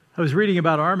I was reading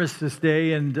about Armistice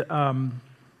Day, and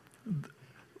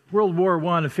World War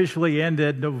I officially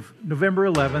ended November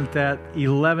 11th at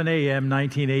 11 a.m.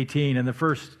 1918, and the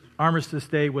first Armistice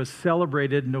Day was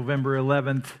celebrated November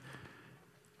 11th,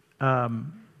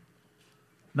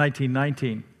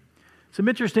 1919. Some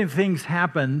interesting things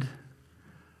happened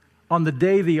on the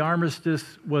day the armistice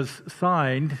was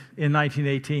signed in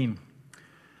 1918.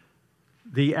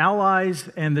 The Allies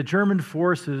and the German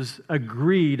forces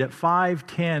agreed at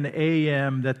 5:10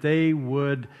 a.m. that they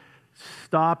would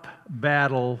stop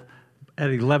battle at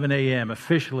 11 a.m.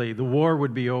 Officially, the war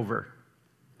would be over.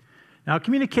 Now,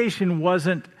 communication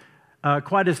wasn't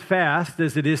quite as fast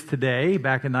as it is today,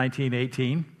 back in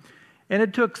 1918, and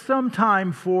it took some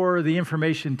time for the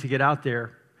information to get out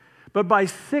there. But by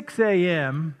 6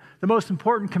 a.m., the most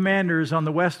important commanders on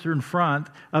the Western Front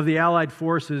of the Allied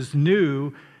forces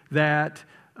knew that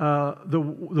the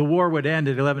war would end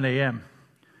at 11 a.m.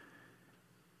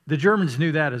 The Germans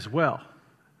knew that as well.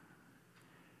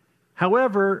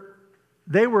 However,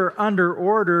 they were under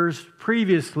orders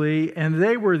previously, and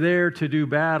they were there to do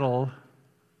battle,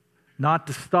 not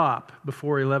to stop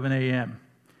before 11 a.m.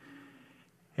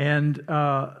 And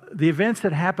the events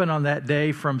that happened on that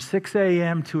day from 6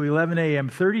 a.m. to 11 a.m.,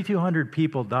 3,200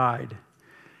 people died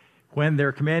when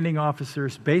their commanding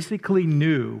officers basically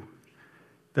knew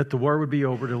that the war would be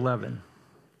over at 11.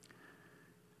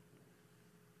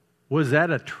 Was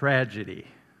that a tragedy?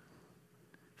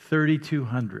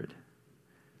 3,200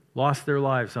 lost their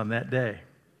lives on that day.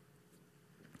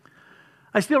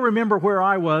 I still remember where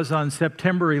I was on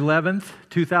September 11th,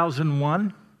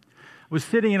 2001. I was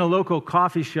sitting in a local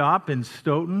coffee shop in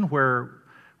Stoughton where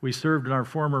we served in our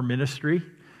former ministry,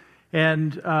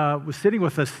 and was sitting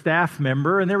with a staff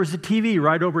member, and there was a TV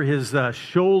right over his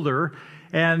shoulder,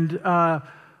 and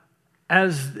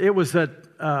as it was a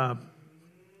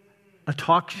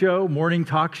talk show, morning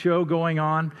talk show going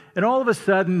on, and all of a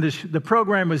sudden the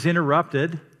program was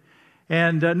interrupted,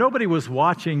 and nobody was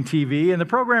watching TV, and the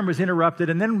program was interrupted,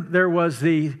 and then there was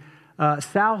the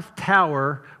South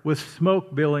Tower with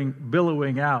smoke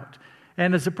billowing out.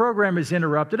 And as the program is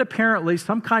interrupted, apparently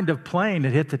some kind of plane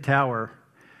had hit the tower.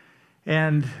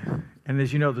 And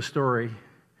as you know the story,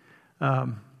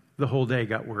 the whole day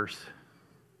got worse.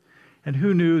 And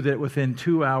who knew that within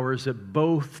 2 hours that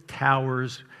both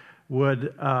towers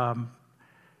would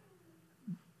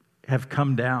have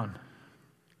come down?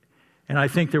 And I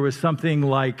think there was something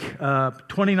like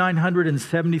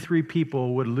 2,973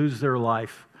 people would lose their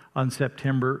life on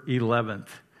September 11th.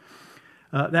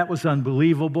 That was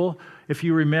unbelievable. If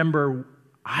you remember,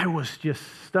 I was just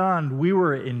stunned. We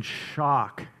were in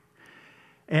shock.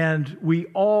 And we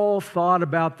all thought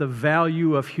about the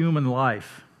value of human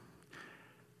life.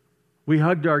 We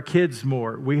hugged our kids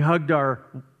more. We hugged our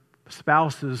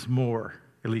spouses more.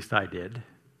 At least I did.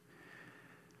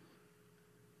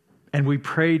 And we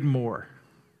prayed more.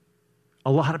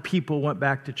 A lot of people went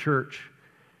back to church.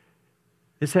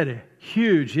 This had a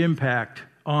huge impact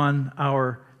on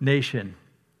our nation.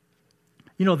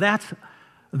 You know,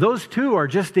 those two are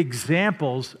just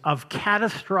examples of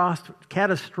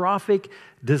catastrophic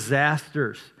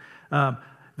disasters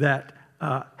that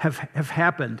have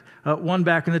happened. One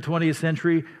back in the 20th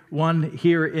century, one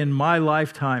here in my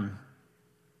lifetime.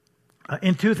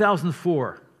 In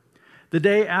 2004, the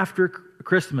day after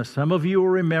Christmas, some of you will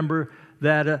remember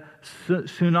that a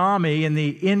tsunami in the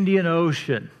Indian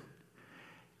Ocean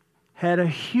had a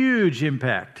huge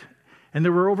impact. And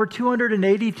there were over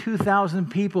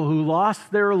 282,000 people who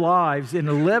lost their lives in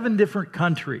 11 different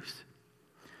countries.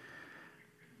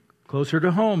 Closer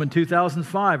to home, in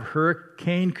 2005,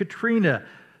 Hurricane Katrina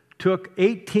took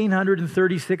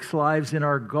 1,836 lives in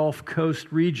our Gulf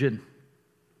Coast region.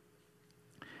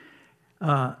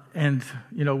 And,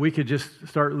 you know, we could just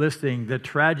start listing the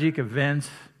tragic events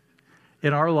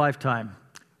in our lifetime.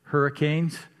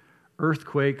 Hurricanes,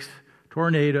 earthquakes,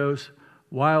 tornadoes,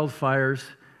 wildfires,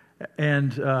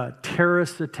 and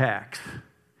terrorist attacks.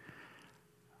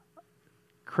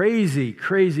 Crazy,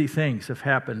 crazy things have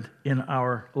happened in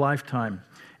our lifetime.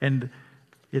 And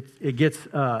it gets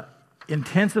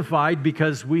intensified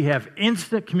because we have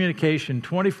instant communication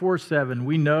 24/7.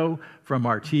 We know from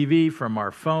our TV, from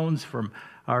our phones, from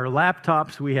our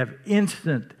laptops, we have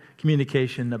instant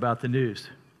communication about the news.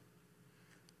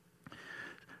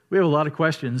 We have a lot of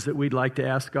questions that we'd like to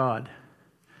ask God.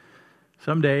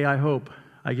 Someday, I hope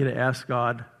I get to ask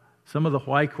God some of the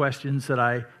why questions that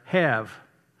I have.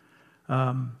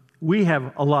 We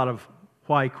have a lot of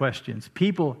why questions.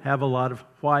 People have a lot of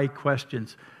why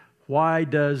questions. Why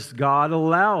does God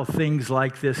allow things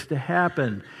like this to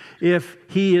happen? If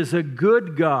He is a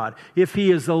good God, if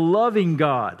He is a loving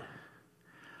God,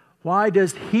 Why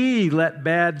does he let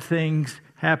bad things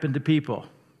happen to people?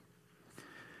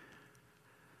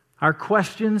 Our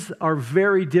questions are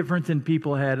very different than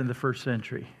people had in the first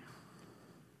century.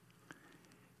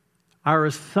 Our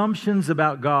assumptions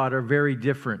about God are very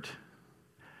different.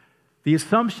 The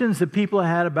assumptions that people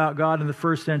had about God in the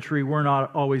first century were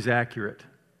not always accurate.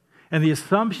 And the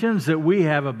assumptions that we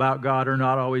have about God are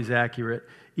not always accurate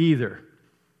either.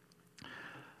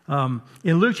 In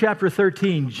Luke chapter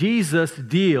 13, Jesus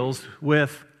deals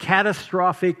with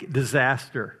catastrophic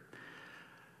disaster.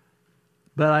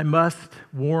 But I must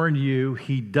warn you,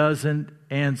 he doesn't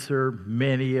answer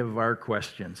many of our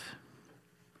questions.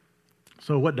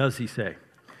 So what does he say?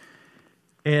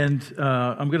 And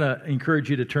I'm going to encourage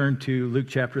you to turn to Luke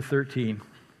chapter 13.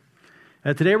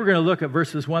 Today we're going to look at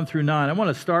verses 1 through 9. I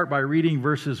want to start by reading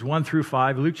verses 1 through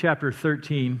 5, Luke chapter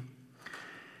 13.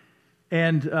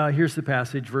 And here's the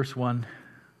passage, verse 1.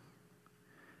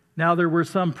 Now there were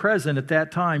some present at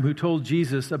that time who told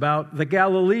Jesus about the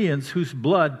Galileans whose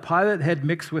blood Pilate had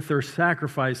mixed with their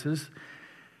sacrifices.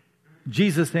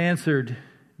 Jesus answered,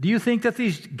 "Do you think that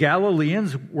these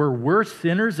Galileans were worse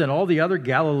sinners than all the other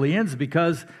Galileans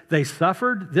because they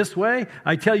suffered this way?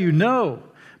 I tell you, no.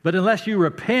 But unless you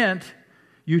repent,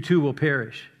 you too will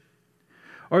perish.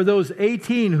 Or those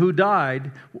 18 who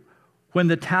died when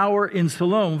the tower in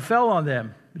Siloam fell on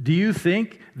them, do you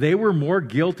think they were more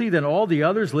guilty than all the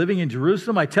others living in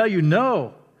Jerusalem? I tell you,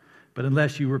 no. But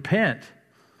unless you repent,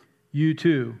 you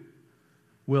too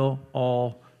will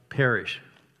all perish."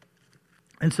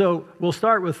 And so we'll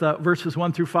start with verses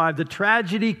 1 through 5. The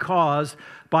tragedy caused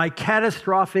by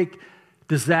catastrophic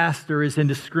disaster is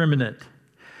indiscriminate.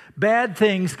 Bad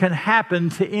things can happen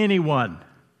to anyone.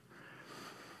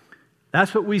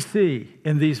 That's what we see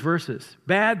in these verses.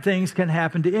 Bad things can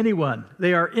happen to anyone.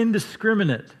 They are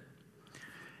indiscriminate.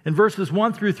 In verses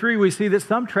 1 through 3, we see that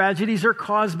some tragedies are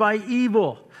caused by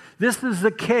evil. This is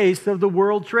the case of the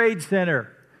World Trade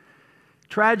Center.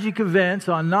 Tragic events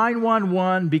on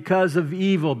 9/11 because of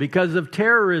evil, because of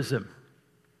terrorism.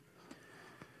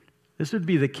 This would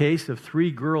be the case of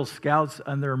 3 Girl Scouts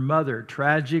and their mother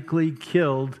tragically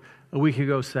killed a week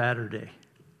ago Saturday.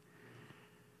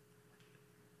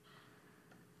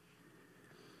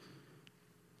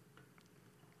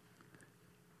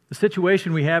 The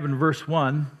situation we have in verse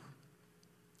 1.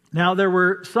 Now there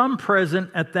were some present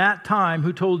at that time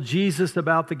who told Jesus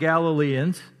about the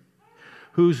Galileans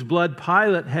whose blood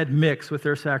Pilate had mixed with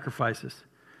their sacrifices.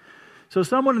 So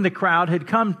someone in the crowd had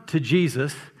come to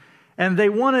Jesus, and they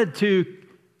wanted to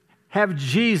have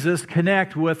Jesus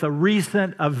connect with a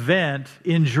recent event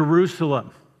in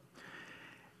Jerusalem.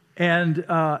 And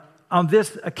on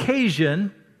this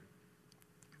occasion,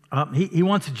 he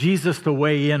wants Jesus to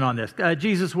weigh in on this.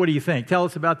 Jesus, what do you think? Tell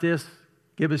us about this.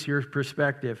 Give us your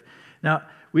perspective. Now,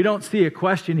 we don't see a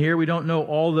question here. We don't know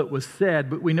all that was said,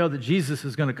 but we know that Jesus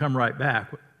is going to come right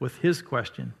back with his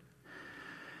question.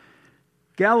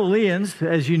 Galileans,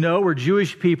 as you know, were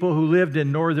Jewish people who lived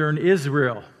in northern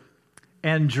Israel.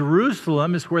 And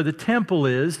Jerusalem is where the temple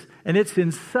is, and it's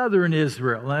in southern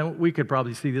Israel. Now, we could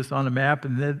probably see this on a map,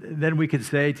 and then we could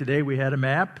say today we had a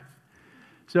map.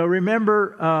 So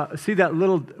remember, see that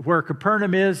little, where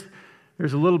Capernaum is?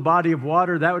 There's a little body of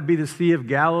water. That would be the Sea of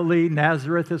Galilee.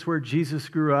 Nazareth is where Jesus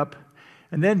grew up.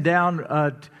 And then down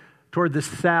toward the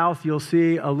south, you'll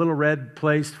see a little red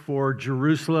place for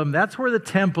Jerusalem. That's where the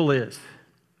temple is.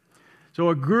 So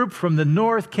a group from the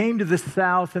north came to the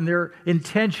south, and their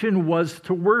intention was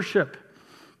to worship.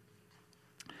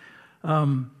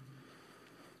 The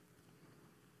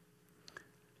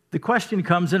question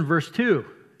comes in verse 2,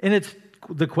 and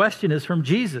the question is from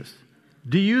Jesus.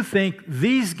 Do you think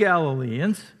these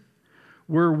Galileans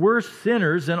were worse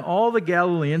sinners than all the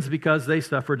Galileans because they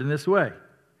suffered in this way?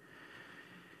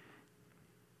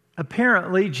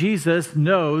 Apparently, Jesus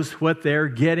knows what they're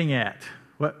getting at.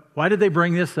 Why did they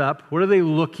bring this up? What are they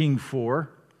looking for?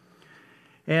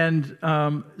 And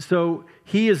so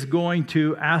he is going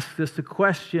to ask this a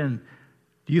question.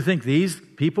 Do you think these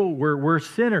people were worse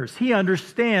sinners? He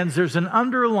understands there's an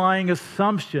underlying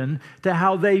assumption to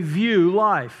how they view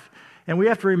life. And we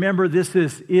have to remember this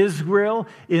is Israel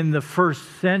in the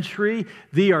first century.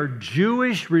 They are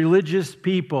Jewish religious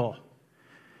people.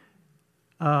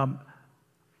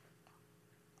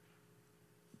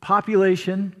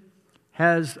 Population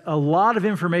has a lot of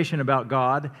information about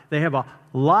God. They have a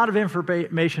lot of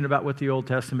information about what the Old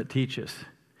Testament teaches.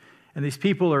 And these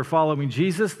people are following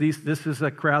Jesus. This is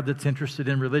a crowd that's interested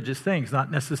in religious things.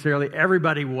 Not necessarily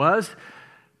everybody was,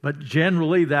 but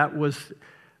generally that was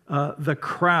the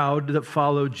crowd that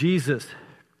followed Jesus.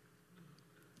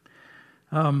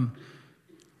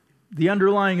 The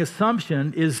underlying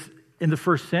assumption is in the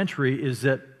first century is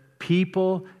that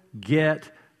people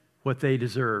get what they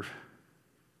deserve.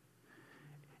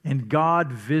 And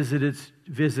God visits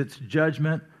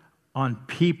judgment on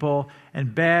people,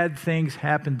 and bad things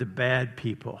happen to bad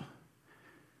people.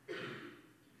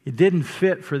 It didn't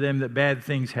fit for them that bad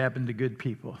things happen to good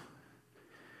people.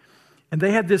 And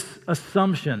they had this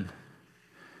assumption.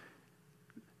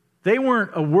 They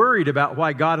weren't worried about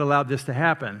why God allowed this to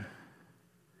happen.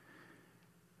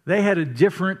 They had a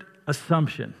different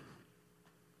assumption.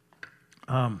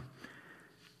 And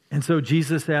so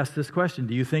Jesus asked this question,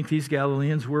 do you think these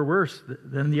Galileans were worse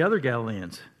than the other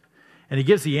Galileans? And he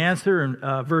gives the answer in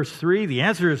verse 3. The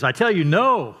answer is, I tell you,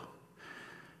 no.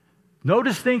 No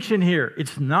distinction here.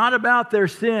 It's not about their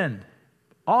sin.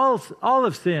 All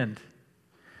have sinned.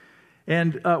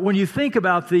 And when you think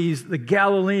about the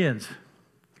Galileans,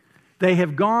 they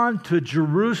have gone to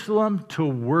Jerusalem to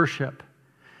worship.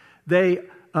 They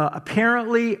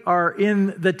apparently are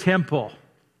in the temple.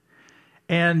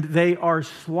 And they are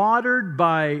slaughtered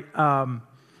by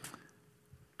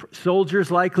soldiers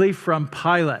likely from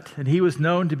Pilate. And he was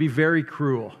known to be very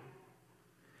cruel.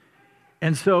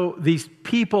 And so these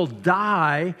people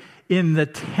die in the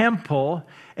temple,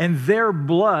 and their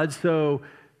blood, so,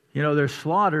 they're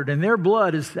slaughtered, and their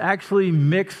blood is actually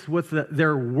mixed with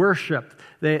their worship.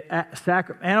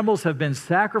 Animals have been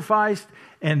sacrificed,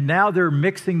 and now they're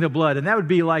mixing the blood. And that would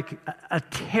be like a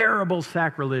terrible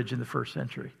sacrilege in the first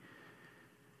century.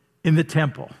 In the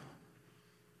temple.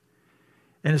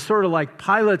 And it's sort of like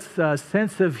Pilate's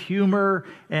sense of humor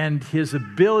and his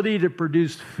ability to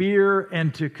produce fear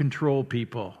and to control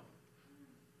people.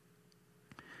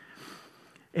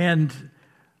 And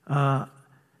so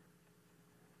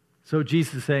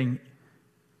Jesus is saying,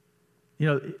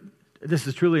 this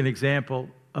is truly an example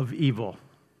of evil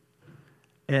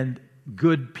and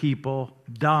good people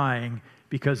dying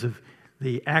because of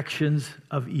the actions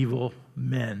of evil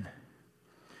men.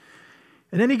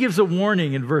 And then he gives a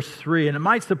warning in verse 3, and it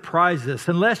might surprise us.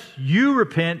 Unless you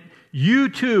repent, you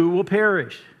too will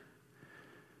perish.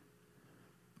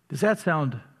 Does that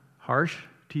sound harsh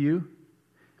to you?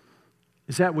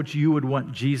 Is that what you would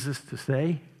want Jesus to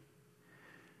say?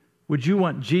 Would you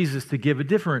want Jesus to give a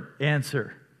different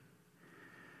answer?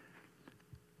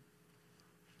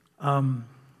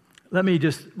 Let me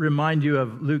just remind you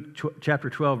of Luke chapter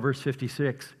 12, verse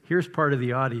 56. Here's part of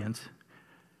the audience.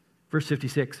 Verse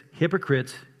 56,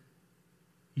 hypocrites,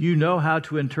 you know how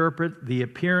to interpret the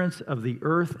appearance of the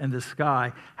earth and the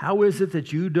sky. How is it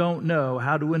that you don't know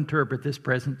how to interpret this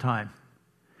present time?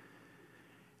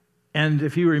 And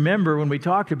if you remember when we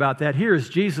talked about that, here is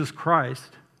Jesus Christ,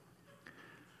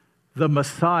 the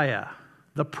Messiah,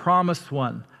 the promised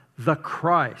one, the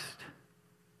Christ.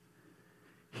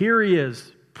 Here he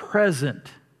is,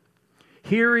 present.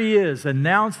 Here he is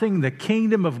announcing the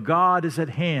kingdom of God is at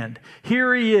hand.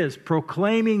 Here he is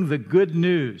proclaiming the good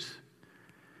news.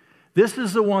 This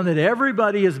is the one that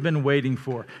everybody has been waiting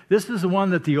for. This is the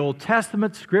one that the Old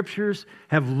Testament scriptures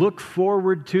have looked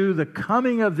forward to, the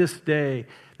coming of this day,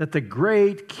 that the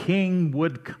great king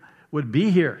would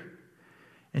be here.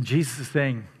 And Jesus is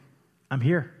saying, I'm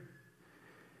here.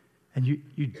 And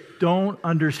you don't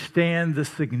understand the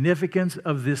significance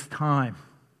of this time.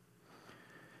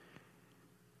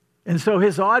 And so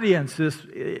his audience,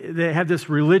 they have this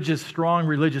strong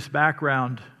religious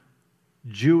background,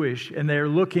 Jewish, and they're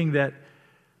looking that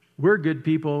we're good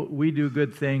people, we do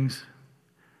good things,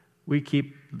 we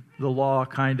keep the law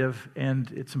kind of,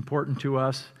 and it's important to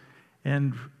us,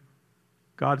 and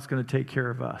God's going to take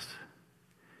care of us.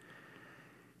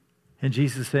 And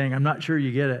Jesus is saying, I'm not sure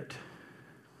you get it,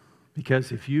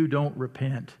 because if you don't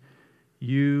repent,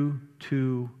 you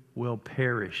too will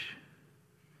perish.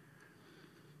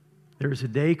 There's a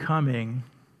day coming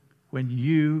when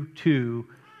you too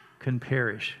can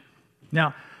perish.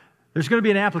 Now, there's going to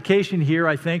be an application here,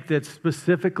 I think, that's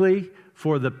specifically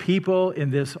for the people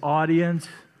in this audience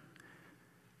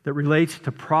that relates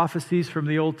to prophecies from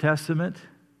the Old Testament.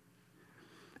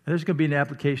 And there's going to be an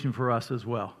application for us as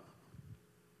well.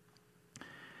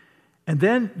 And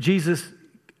then Jesus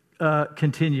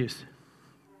continues.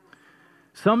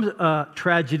 Some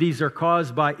tragedies are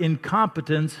caused by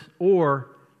incompetence or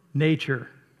nature.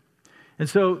 And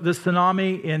so the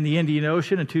tsunami in the Indian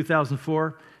Ocean in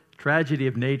 2004, tragedy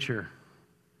of nature.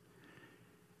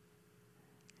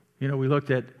 We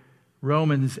looked at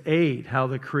Romans 8, how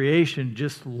the creation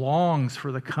just longs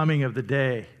for the coming of the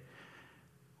day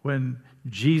when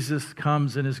Jesus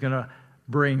comes and is going to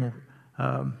bring,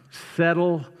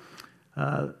 settle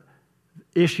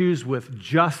issues with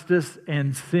justice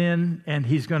and sin, and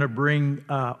he's going to bring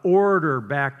order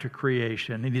back to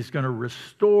creation, and he's going to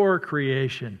restore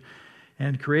creation,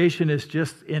 And creation is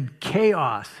just in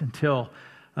chaos until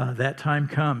that time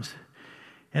comes.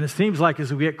 And it seems like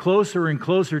as we get closer and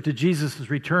closer to Jesus'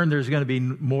 return, there's going to be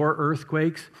more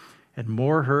earthquakes and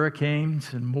more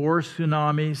hurricanes and more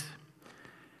tsunamis.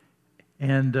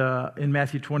 And in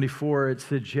Matthew 24, it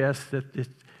suggests that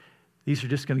these are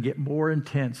just going to get more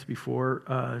intense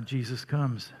before Jesus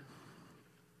comes.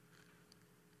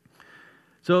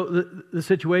 So the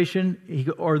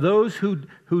situation, or those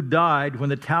who died when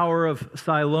the Tower of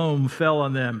Siloam fell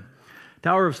on them.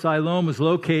 Tower of Siloam was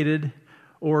located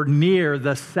or near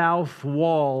the south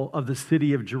wall of the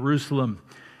city of Jerusalem.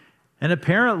 And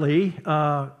apparently,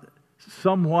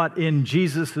 somewhat in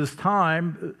Jesus'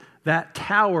 time, that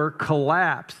tower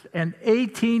collapsed and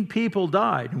 18 people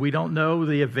died. We don't know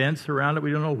the events around it.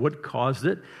 We don't know what caused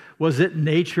it. Was it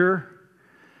nature?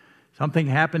 Something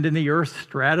happened in the earth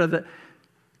strata that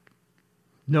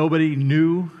nobody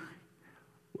knew?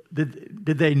 Did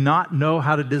they not know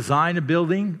how to design a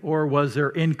building, or was there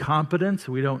incompetence?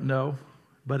 We don't know.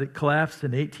 But it collapsed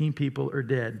and 18 people are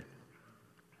dead.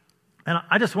 And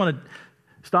I just want to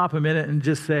stop a minute and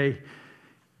just say,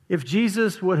 if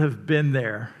Jesus would have been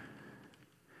there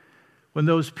when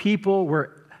those people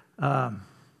were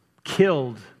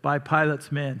killed by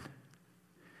Pilate's men,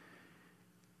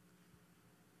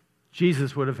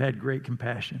 Jesus would have had great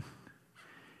compassion.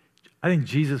 I think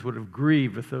Jesus would have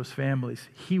grieved with those families.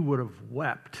 He would have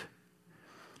wept.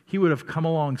 He would have come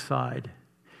alongside.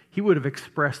 He would have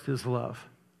expressed his love.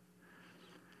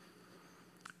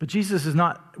 But Jesus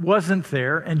wasn't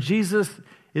there, and Jesus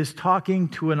is talking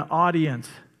to an audience.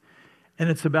 And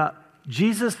it's about,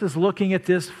 Jesus is looking at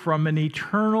this from an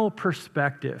eternal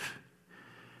perspective.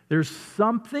 There's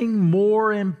something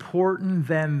more important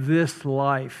than this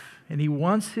life. And he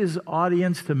wants his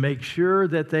audience to make sure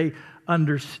that they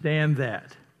understand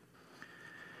that.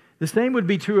 The same would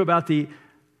be true about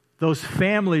those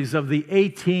families of the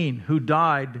 18 who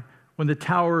died when the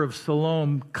Tower of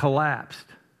Siloam collapsed,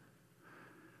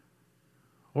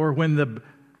 or when the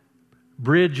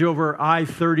bridge over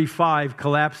I-35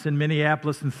 collapsed in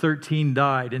Minneapolis and 13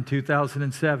 died in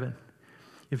 2007.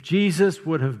 If Jesus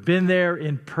would have been there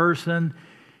in person,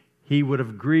 he would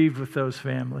have grieved with those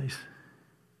families.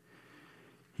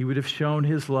 He would have shown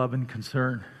his love and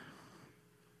concern.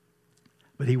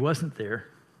 But he wasn't there.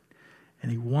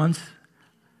 And he wants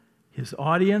his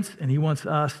audience and he wants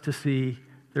us to see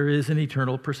there is an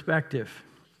eternal perspective.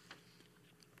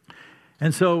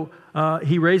 And so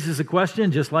he raises a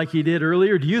question, just like he did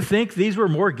earlier. Do you think these were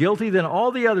more guilty than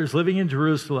all the others living in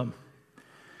Jerusalem?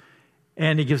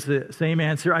 And he gives the same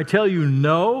answer. I tell you,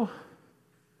 no.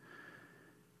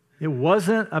 It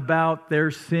wasn't about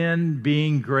their sin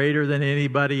being greater than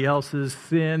anybody else's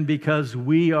sin, because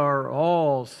we are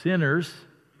all sinners.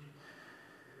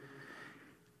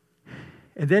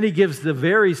 And then he gives the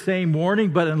very same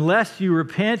warning, but unless you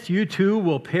repent, you too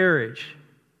will perish.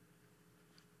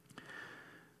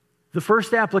 The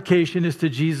first application is to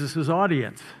Jesus'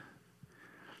 audience.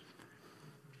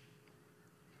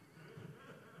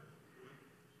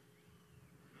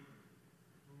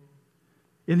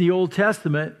 In the Old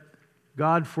Testament,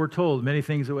 God foretold many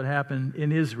things that would happen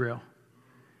in Israel.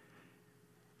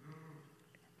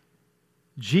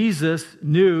 Jesus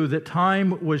knew that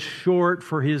time was short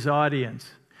for his audience.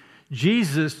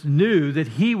 Jesus knew that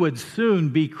he would soon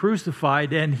be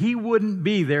crucified, and he wouldn't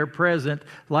be there present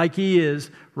like he is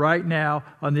right now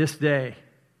on this day.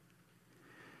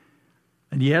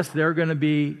 And yes, there are going to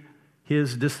be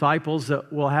his disciples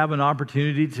that will have an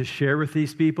opportunity to share with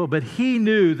these people, but he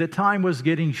knew that time was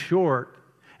getting short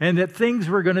and that things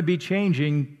were going to be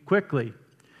changing quickly.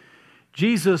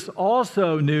 Jesus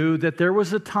also knew that there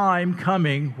was a time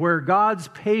coming where God's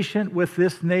patience with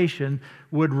this nation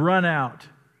would run out.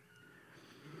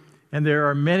 And there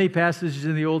are many passages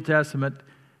in the Old Testament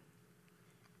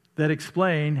that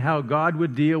explain how God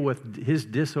would deal with his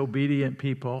disobedient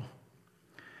people.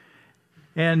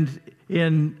 And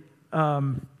in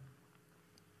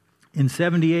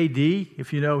 70 AD,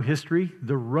 if you know history,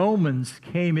 the Romans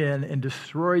came in and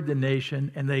destroyed the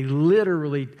nation, and they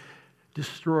literally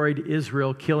destroyed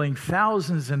Israel, killing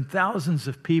thousands and thousands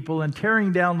of people and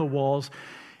tearing down the walls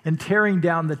and tearing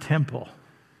down the temple.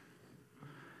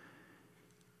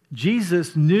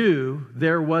 Jesus knew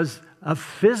there was a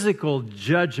physical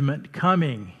judgment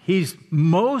coming. He's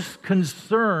most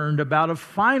concerned about a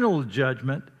final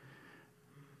judgment,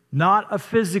 not a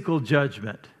physical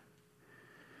judgment.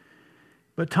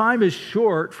 But time is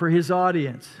short for his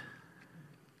audience.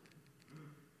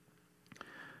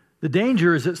 The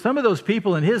danger is that some of those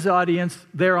people in his audience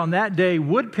there on that day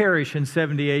would perish in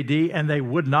 70 AD, and they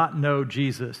would not know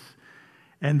Jesus.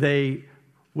 And they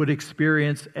would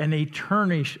experience an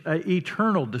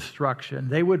eternal destruction.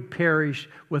 They would perish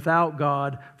without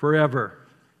God forever.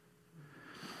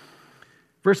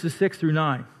 Verses 6 through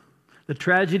 9. The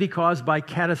tragedy caused by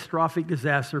catastrophic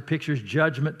disaster pictures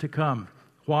judgment to come.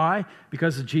 Why?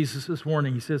 Because of Jesus'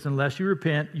 warning. He says, unless you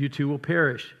repent, you too will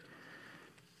perish.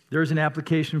 There's an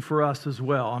application for us as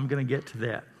well. I'm going to get to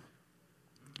that.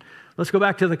 Let's go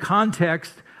back to the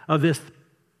context of this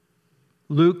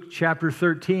Luke chapter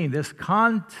 13, this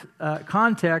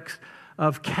context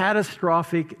of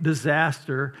catastrophic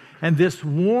disaster and this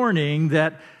warning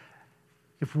that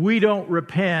if we don't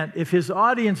repent, if his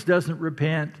audience doesn't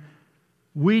repent,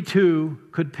 we too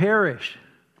could perish.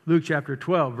 Luke chapter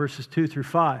 12, verses 2 through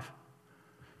 5.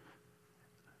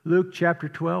 Luke chapter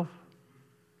 12.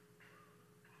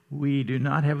 We do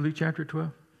not have Luke chapter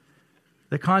 12.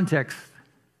 The context.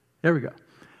 There we go.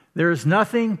 There is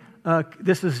nothing,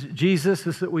 this is Jesus,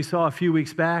 this is what we saw a few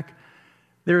weeks back.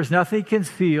 There is nothing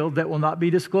concealed that will not be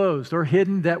disclosed, or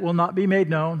hidden that will not be made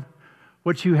known.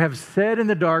 What you have said in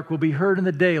the dark will be heard in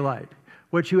the daylight.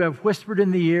 What you have whispered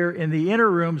in the ear in the inner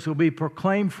rooms will be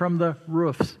proclaimed from the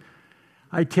roofs.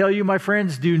 I tell you, my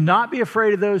friends, do not be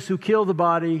afraid of those who kill the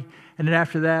body, and then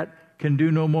after that can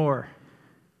do no more.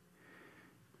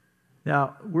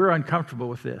 Now, we're uncomfortable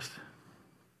with this.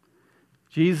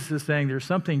 Jesus is saying there's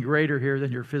something greater here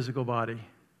than your physical body.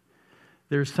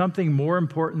 There's something more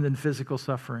important than physical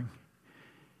suffering.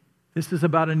 This is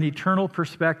about an eternal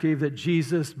perspective that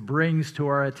Jesus brings to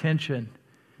our attention.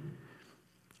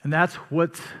 And that's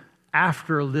what's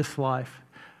after this life.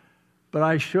 But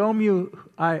I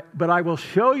will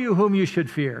show you whom you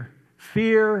should fear.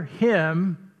 Fear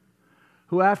him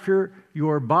who, after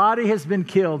your body has been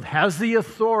killed, has the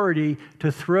authority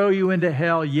to throw you into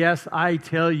hell. Yes, I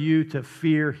tell you to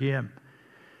fear him,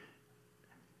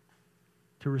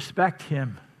 to respect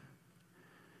him,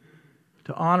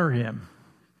 to honor him,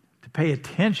 to pay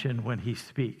attention when he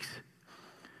speaks.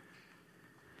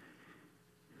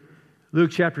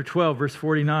 Luke chapter 12, verse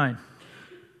 49.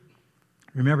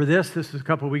 Remember this? This was a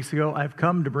couple of weeks ago. I've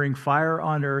come to bring fire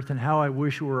on earth, and how I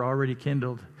wish it were already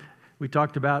kindled. We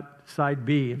talked about side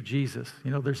B of Jesus.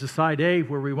 You know, there's a side A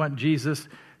where we want Jesus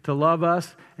to love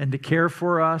us and to care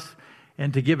for us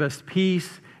and to give us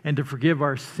peace and to forgive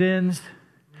our sins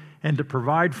and to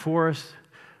provide for us.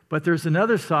 But there's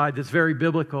another side that's very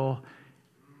biblical,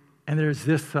 and there's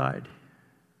this side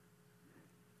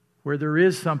where there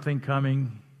is something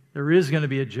coming. There is going to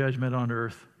be a judgment on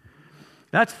earth.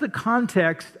 That's the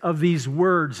context of these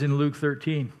words in Luke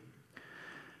 13.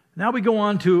 Now we go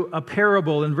on to a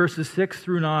parable in verses 6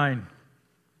 through 9.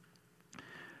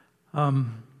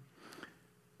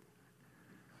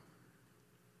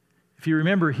 If you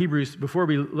remember Hebrews, before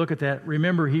we look at that,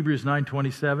 remember Hebrews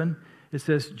 9:27. It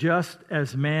says, just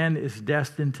as man is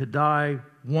destined to die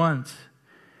once,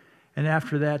 and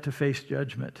after that to face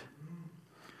judgment.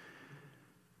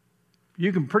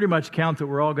 You can pretty much count that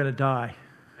we're all going to die.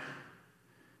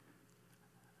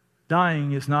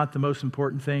 Dying is not the most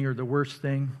important thing or the worst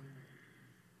thing.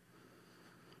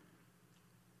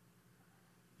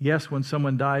 Yes, when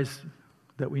someone dies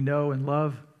that we know and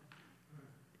love,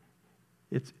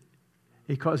 it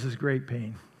causes great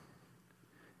pain.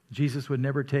 Jesus would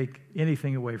never take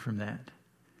anything away from that.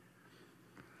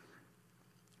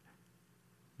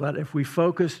 But if we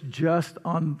focus just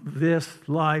on this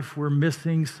life, we're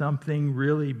missing something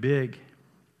really big.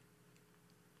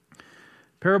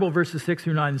 Parable verses 6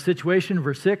 through 9. The situation,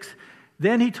 verse 6,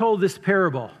 then he told this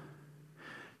parable.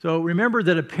 So remember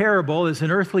that a parable is an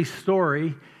earthly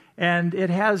story, and it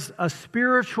has a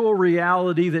spiritual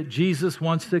reality that Jesus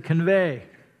wants to convey.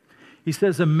 He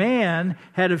says, a man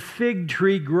had a fig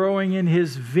tree growing in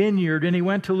his vineyard, and he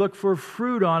went to look for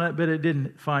fruit on it, but it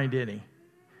didn't find any.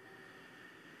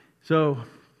 So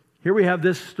here we have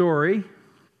this story.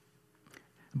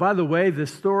 By the way, the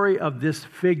story of this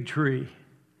fig tree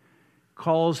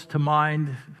calls to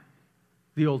mind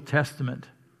the Old Testament.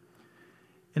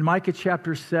 In Micah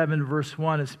chapter 7, verse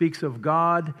 1, it speaks of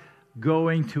God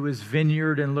going to his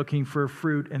vineyard and looking for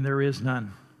fruit, and there is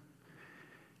none.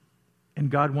 And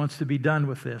God wants to be done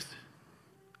with this.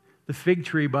 The fig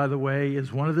tree, by the way,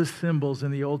 is one of the symbols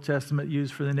in the Old Testament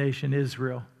used for the nation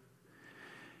Israel.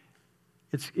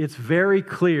 It's very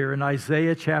clear in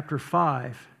Isaiah chapter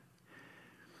 5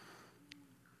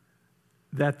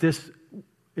 that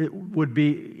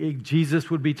Jesus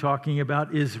would be talking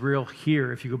about Israel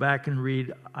here. If you go back and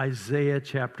read Isaiah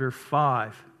chapter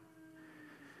 5.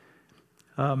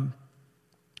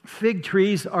 Fig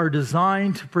trees are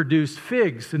designed to produce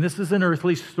figs, and this is an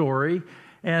earthly story.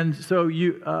 And so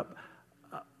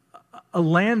a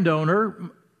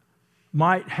landowner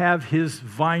might have his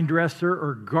vine dresser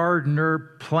or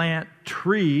gardener plant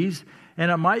trees,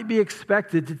 and it might be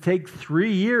expected to take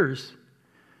 3 years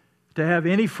to have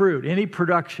any fruit, any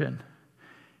production.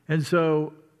 And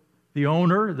so the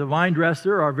owner, the vine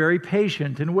dresser, are very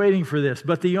patient in waiting for this.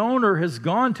 But the owner has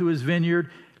gone to his vineyard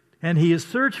and he has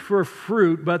searched for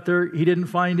fruit, but he didn't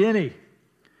find any.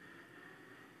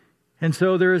 And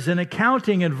so there is an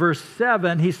accounting in verse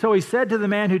 7. So he said to the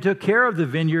man who took care of the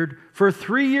vineyard, "For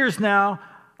 3 years now,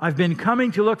 I've been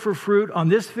coming to look for fruit on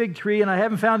this fig tree, and I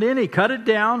haven't found any. Cut it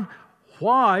down.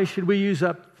 Why should we use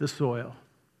up the soil?"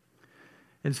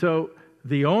 And so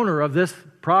the owner of this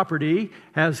property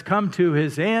has come to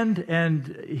his end,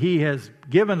 and he has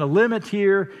given a limit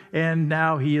here, and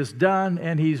now he is done,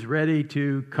 and he's ready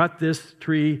to cut this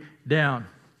tree down.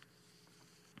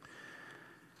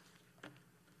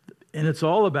 And it's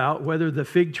all about whether the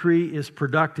fig tree is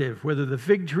productive, whether the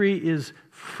fig tree is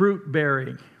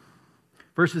fruit-bearing.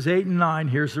 Verses 8 and 9,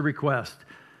 here's the request.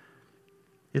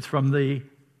 It's from the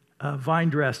vine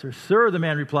dresser. "Sir," the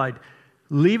man replied,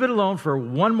 "leave it alone for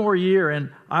 1 more year, and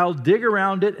I'll dig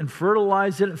around it and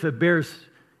fertilize it.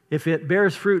 If it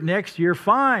bears fruit next year,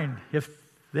 fine. If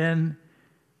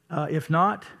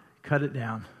not, cut it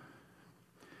down."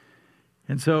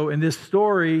 And so in this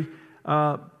story,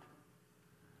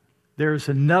 there's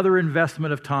another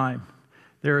investment of time.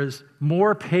 There is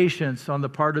more patience on the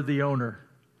part of the owner.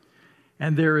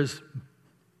 And there is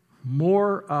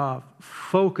more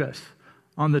focus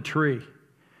on the tree.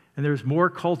 And there's more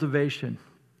cultivation.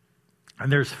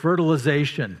 And there's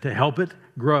fertilization to help it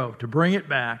grow, to bring it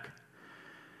back.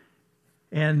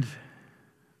 And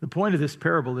the point of this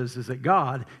parable is that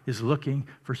God is looking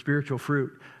for spiritual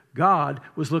fruit. God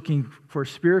was looking for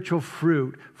spiritual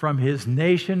fruit from his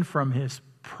nation, from his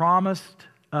promised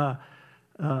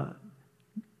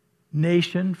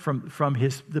nation, from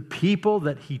the people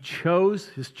that he chose,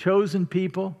 his chosen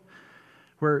people,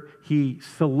 where he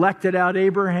selected out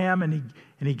Abraham and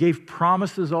he gave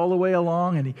promises all the way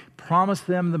along, and he promised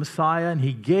them the Messiah, and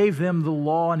he gave them the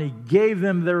law, and he gave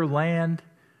them their land.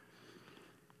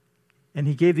 And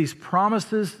he gave these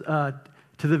promises to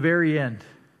the very end.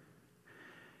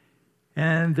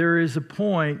 And there is a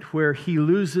point where he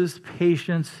loses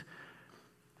patience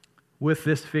with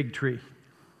this fig tree.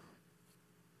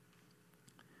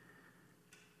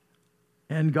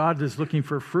 And God is looking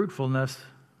for fruitfulness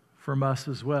from us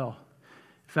as well.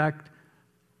 In fact,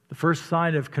 the first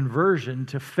sign of conversion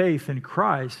to faith in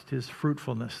Christ is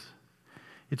fruitfulness.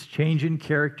 It's change in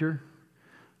character,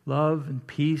 love and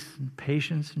peace and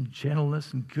patience and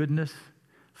gentleness and goodness,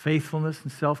 faithfulness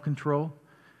and self-control.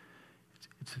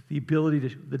 It's the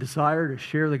ability the desire to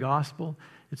share the gospel.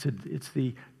 It's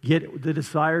the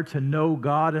desire to know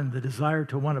God and the desire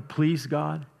to want to please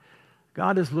God.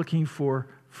 God is looking for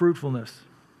fruitfulness.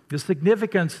 The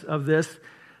significance of this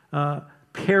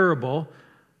parable,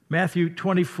 Matthew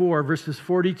 24, verses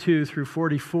 42 through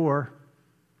 44.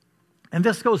 And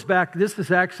this goes back, this is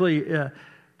actually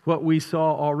what we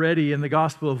saw already in the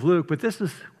Gospel of Luke, but this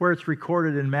is where it's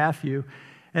recorded in Matthew.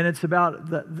 And it's about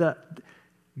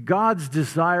God's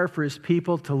desire for his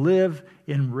people to live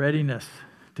in readiness,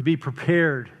 to be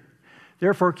prepared.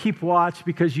 Therefore, keep watch,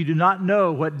 because you do not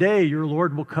know what day your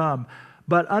Lord will come.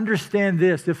 But understand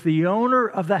this, if the owner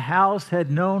of the house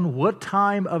had known what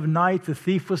time of night the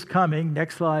thief was coming,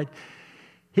 next slide,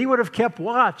 he would have kept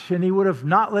watch and he would have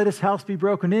not let his house be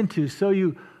broken into. So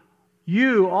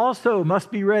you also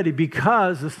must be ready,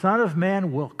 because the Son of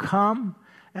Man will come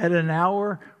at an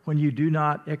hour when you do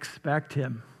not expect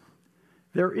him.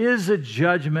 There is a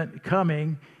judgment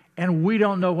coming, and we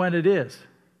don't know when it is.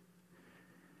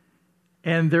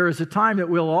 And there is a time that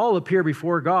we'll all appear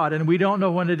before God, and we don't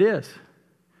know when it is.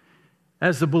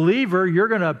 As a believer, you're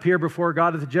going to appear before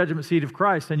God at the judgment seat of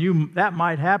Christ, and that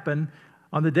might happen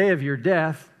on the day of your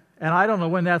death, and I don't know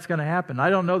when that's going to happen. I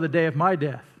don't know the day of my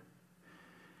death.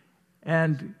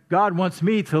 And God wants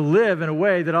me to live in a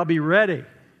way that I'll be ready.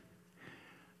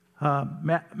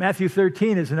 Matthew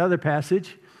 13 is another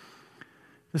passage.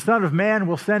 The Son of Man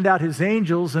will send out his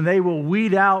angels, and they will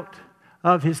weed out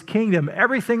of his kingdom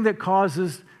everything that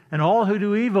causes and all who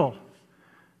do evil.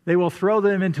 They will throw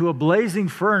them into a blazing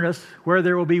furnace where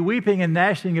there will be weeping and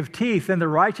gnashing of teeth, and the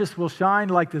righteous will shine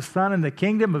like the sun in the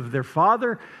kingdom of their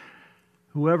Father.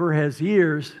 Whoever has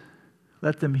ears,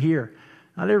 let them hear.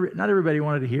 Not everybody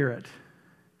wanted to hear it.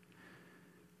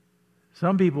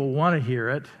 Some people want to hear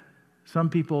it. Some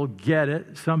people get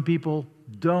it. Some people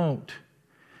don't.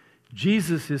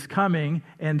 Jesus is coming,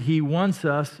 and he wants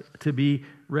us to be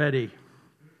ready.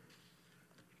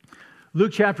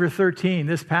 Luke chapter 13,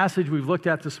 this passage we've looked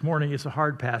at this morning is a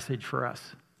hard passage for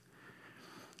us.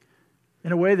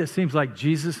 in a way that seems like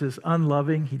Jesus is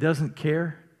unloving. He doesn't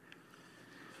care.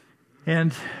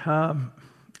 And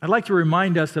I'd like to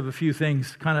remind us of a few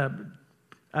things kind of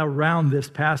around this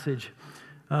passage.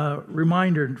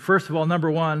 Reminder, first of all,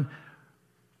 number one,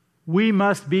 we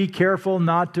must be careful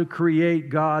not to create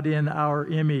God in our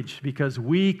image, because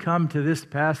we come to this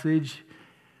passage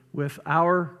with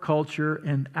our culture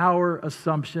and our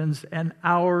assumptions and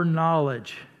our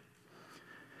knowledge.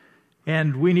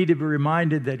 And we need to be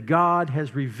reminded that God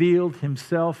has revealed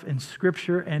himself in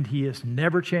Scripture and he has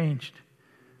never changed.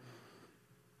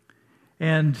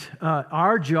 And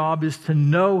our job is to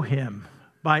know him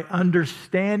by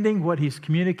understanding what he's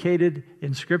communicated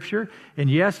in Scripture. And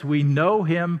yes, we know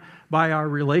him by our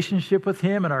relationship with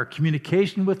him and our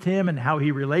communication with him and how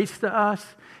he relates to us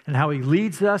and how he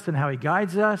leads us and how he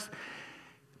guides us.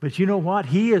 But you know what?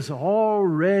 He has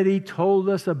already told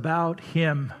us about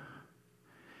him.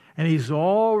 And he's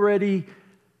already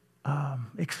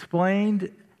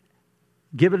explained,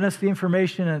 given us the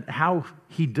information on how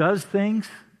he does things.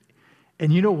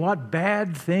 And you know what?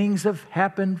 Bad things have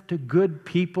happened to good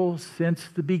people since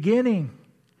the beginning.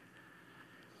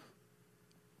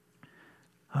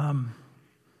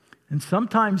 And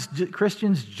sometimes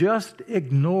Christians just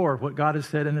ignore what God has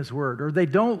said in his word, or they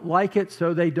don't like it,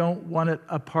 so they don't want it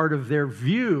a part of their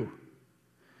view.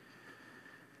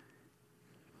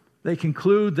 They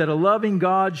conclude that a loving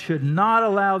God should not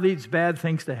allow these bad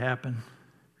things to happen.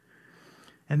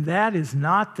 And that is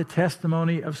not the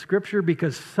testimony of Scripture,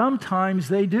 because sometimes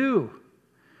they do.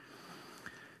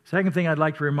 Second thing I'd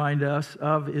like to remind us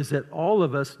of is that all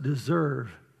of us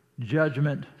deserve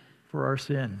judgment for our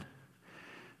sin.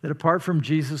 That apart from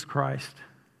Jesus Christ,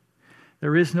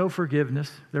 there is no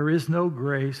forgiveness, there is no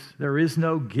grace, there is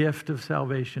no gift of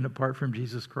salvation apart from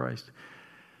Jesus Christ.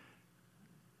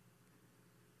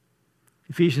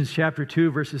 Ephesians chapter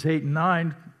 2, verses 8 and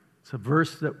 9, it's a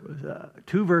verse that,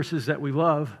 two verses that we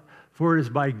love. For it is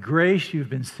by grace you've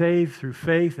been saved through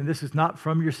faith, and this is not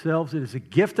from yourselves. It is a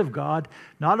gift of God,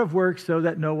 not of works, so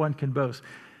that no one can boast.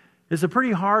 It's a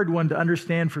pretty hard one to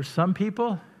understand for some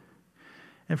people,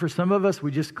 and for some of us,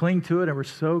 we just cling to it, and we're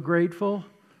so grateful.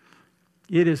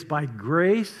 It is by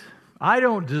grace. I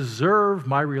don't deserve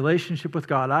my relationship with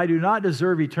God. I do not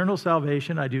deserve eternal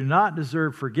salvation. I do not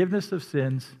deserve forgiveness of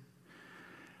sins.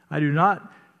 I do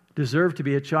not deserve to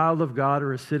be a child of God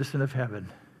or a citizen of heaven.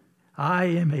 I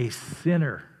am a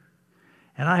sinner,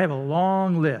 and I have a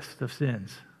long list of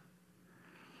sins.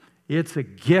 It's a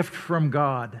gift from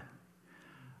God.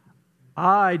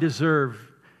 I deserve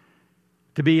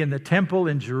to be in the temple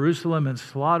in Jerusalem and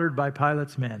slaughtered by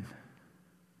Pilate's men.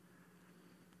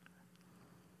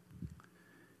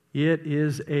 It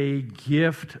is a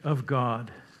gift of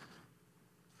God.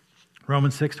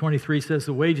 Romans 6:23 says,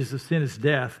 the wages of sin is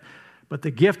death, but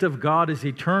the gift of God is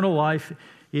eternal life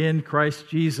in Christ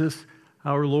Jesus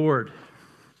our Lord.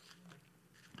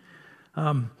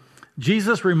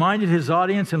 Jesus reminded his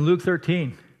audience in Luke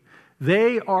 13,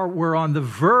 were on the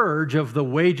verge of the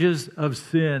wages of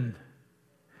sin.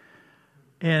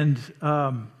 And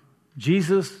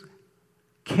Jesus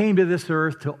came to this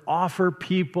earth to offer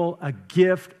people a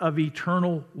gift of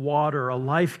eternal water, a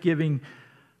life-giving,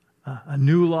 a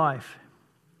new life.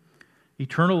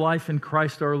 Eternal life in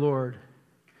Christ our Lord.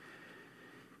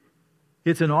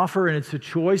 It's an offer and it's a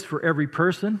choice for every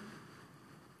person.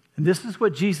 And this is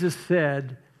what Jesus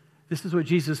said. This is what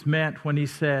Jesus meant when he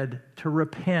said to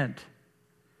repent,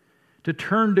 to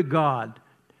turn to God,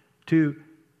 to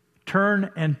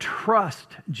turn and trust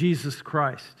Jesus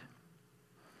Christ.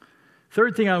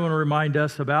 Third thing I want to remind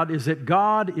us about is that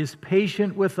God is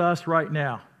patient with us right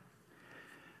now.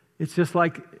 It's just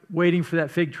like waiting for that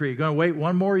fig tree. You're going to wait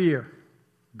one more year.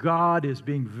 God is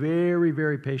being very,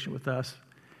 very patient with us.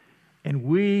 And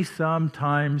we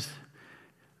sometimes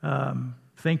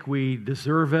think we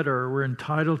deserve it or we're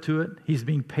entitled to it. He's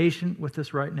being patient with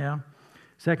us right now.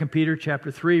 2 Peter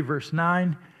chapter 3, verse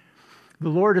 9. The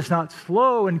Lord is not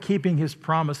slow in keeping his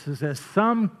promises, as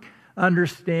some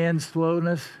understand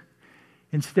slowness.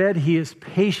 Instead, he is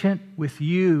patient with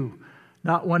you,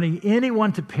 not wanting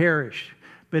anyone to perish,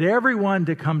 but everyone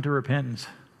to come to repentance.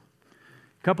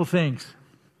 A couple things.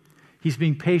 He's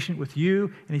being patient with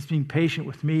you, and he's being patient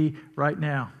with me right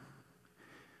now.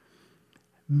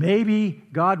 Maybe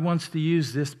God wants to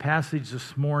use this passage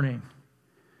this morning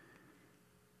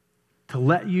to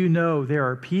let you know there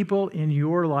are people in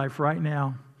your life right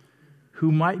now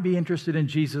who might be interested in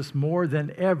Jesus more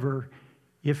than ever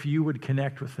if you would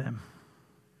connect with them.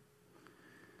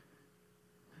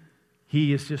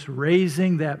 He is just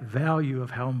raising that value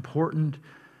of how important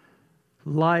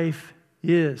life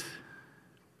is.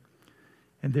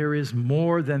 And there is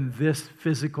more than this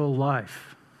physical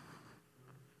life.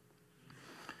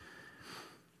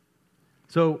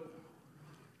 So,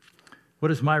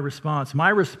 what is my response? My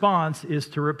response is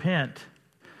to repent.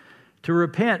 To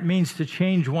repent means to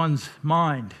change one's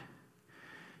mind.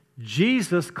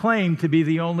 Jesus claimed to be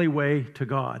the only way to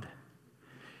God.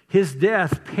 His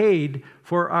death paid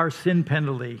for our sin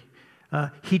penalty.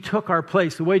 He took our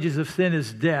place. The wages of sin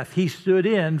is death. He stood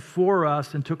in for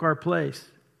us and took our place.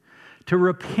 To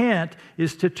repent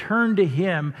is to turn to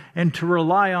Him and to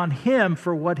rely on Him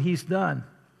for what He's done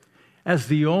as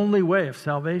the only way of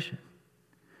salvation.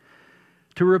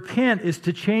 To repent is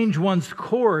to change one's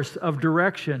course of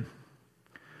direction.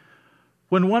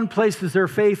 When one places their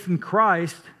faith in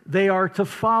Christ, they are to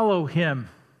follow Him.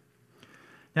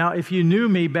 Now, if you knew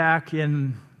me back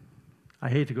in, I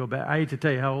hate to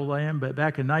tell you how old I am, but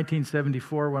back in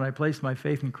 1974 when I placed my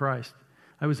faith in Christ,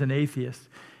 I was an atheist,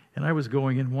 and I was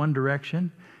going in one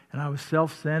direction, and I was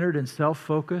self-centered and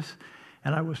self-focused,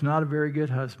 and I was not a very good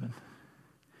husband.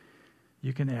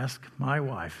 You can ask my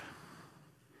wife.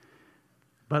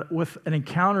 But with an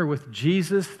encounter with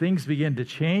Jesus, things began to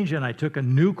change, and I took a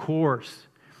new course.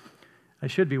 I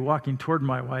should be walking toward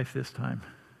my wife this time.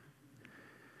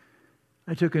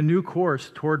 I took a new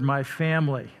course toward my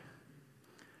family,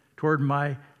 toward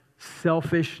my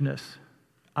selfishness.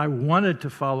 I wanted to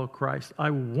follow Christ.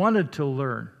 I wanted to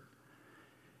learn.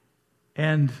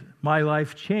 And my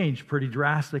life changed pretty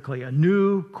drastically, a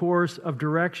new course of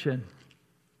direction.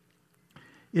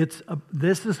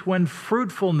 This is when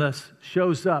fruitfulness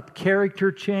shows up,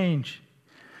 character change.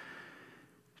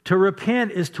 To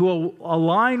repent is to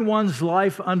align one's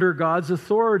life under God's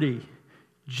authority.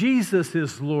 Jesus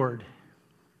is Lord.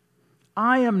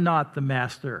 I am not the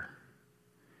master.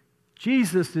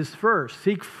 Jesus is first.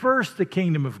 Seek first the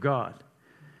kingdom of God.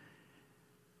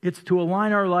 It's to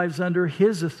align our lives under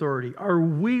His authority. Are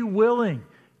we willing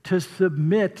to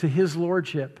submit to His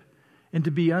lordship and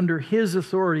to be under His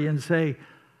authority and say,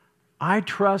 I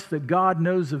trust that God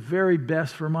knows the very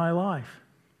best for my life?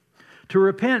 To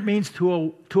repent means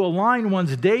to align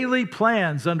one's daily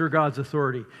plans under God's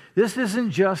authority. This isn't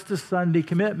just a Sunday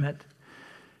commitment.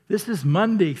 This is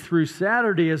Monday through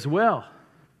Saturday as well.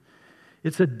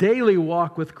 It's a daily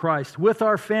walk with Christ, with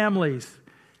our families,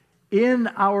 in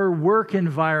our work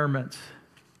environments,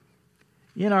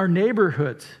 in our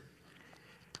neighborhoods,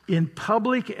 in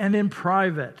public and in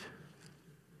private.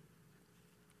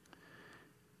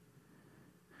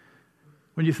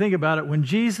 When you think about it, when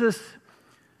Jesus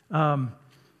was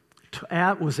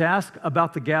asked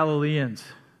about the Galileans,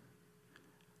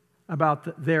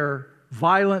 about their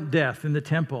violent death in the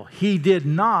temple, He did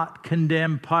not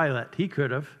condemn Pilate. He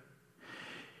could have.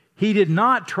 He did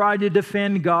not try to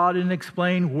defend God and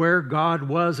explain where God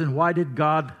was and why did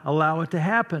God allow it to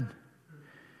happen.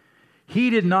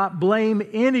 He did not blame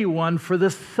anyone for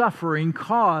the suffering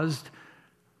caused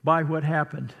by what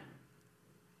happened.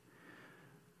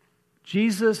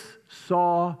 Jesus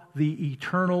saw the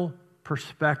eternal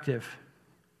perspective.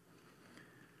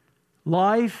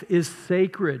 Life is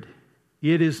sacred.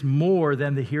 It is more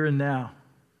than the here and now.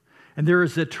 And there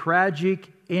is a tragic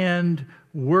end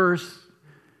worse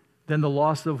than the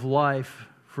loss of life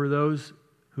for those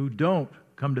who don't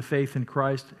come to faith in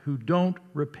Christ, who don't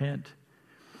repent.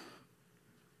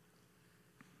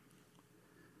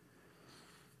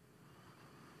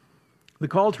 The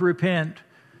call to repent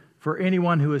for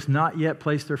anyone who has not yet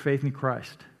placed their faith in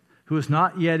Christ, who has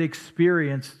not yet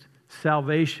experienced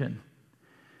salvation.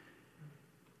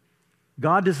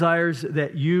 God desires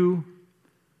that you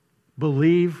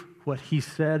believe what He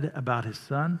said about His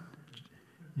Son.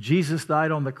 Jesus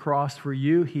died on the cross for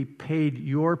you. He paid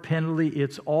your penalty.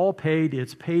 It's all paid.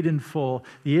 It's paid in full.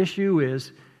 The issue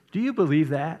is, do you believe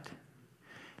that?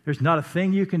 There's not a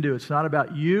thing you can do. It's not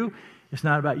about you. It's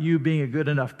not about you being a good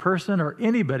enough person or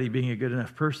anybody being a good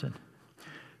enough person.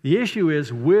 The issue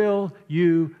is, will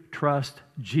you trust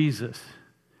Jesus?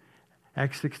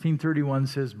 Acts 16:31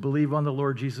 says, believe on the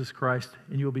Lord Jesus Christ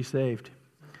and you'll be saved.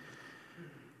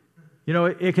 You know,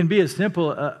 it can be as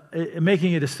simple,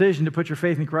 making a decision to put your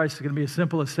faith in Christ is going to be as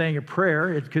simple as saying a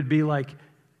prayer. It could be like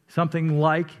something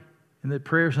like, and the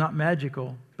prayer is not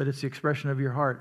magical, but it's the expression of your heart.